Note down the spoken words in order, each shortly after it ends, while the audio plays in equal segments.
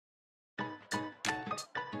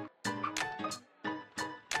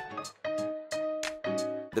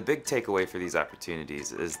The big takeaway for these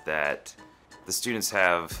opportunities is that the students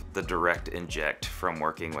have the direct inject from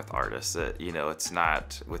working with artists. You know, it's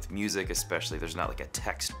not, with music especially, there's not like a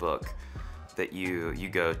textbook that you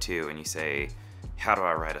go to and you say, how do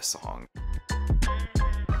I write a song?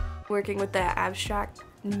 Working with the abstract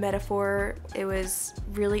metaphor, it was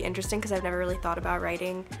really interesting because I've never really thought about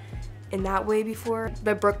writing in that way before,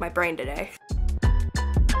 but it broke my brain today.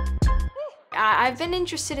 I've been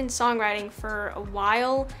interested in songwriting for a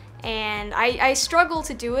while, and I struggle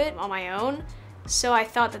to do it on my own, so I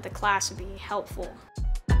thought that the class would be helpful.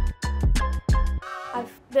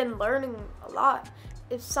 I've been learning a lot.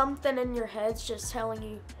 If something in your head's just telling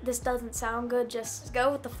you, this doesn't sound good, just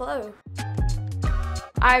go with the flow.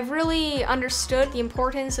 I've really understood the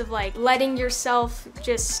importance of like letting yourself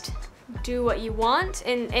just do what you want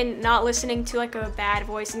and not listening to like a bad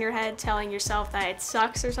voice in your head telling yourself that it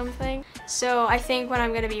sucks or something. So I think when I'm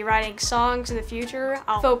going to be writing songs in the future,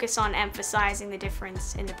 I'll focus on emphasizing the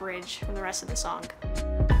difference in the bridge from the rest of the song.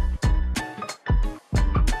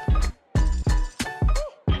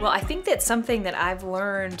 Well, I think that's something that I've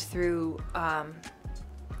learned through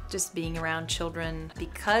just being around children,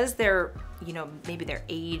 because they're, you know, maybe their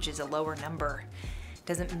age is a lower number,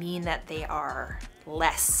 doesn't mean that they are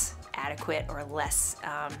less adequate or less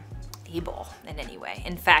able in any way.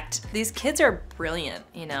 In fact, these kids are brilliant,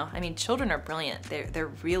 you know? I mean, children are brilliant.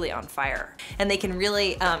 They're really on fire. And they can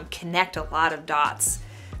really connect a lot of dots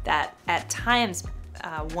that at times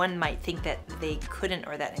one might think that they couldn't,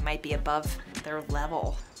 or that it might be above their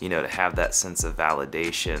level. You know, to have that sense of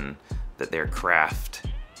validation that their craft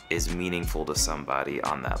is meaningful to somebody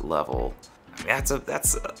on that level, I mean,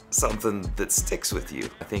 that's something that sticks with you.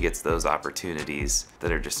 I think it's those opportunities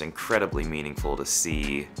that are just incredibly meaningful to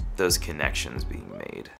see those connections being made.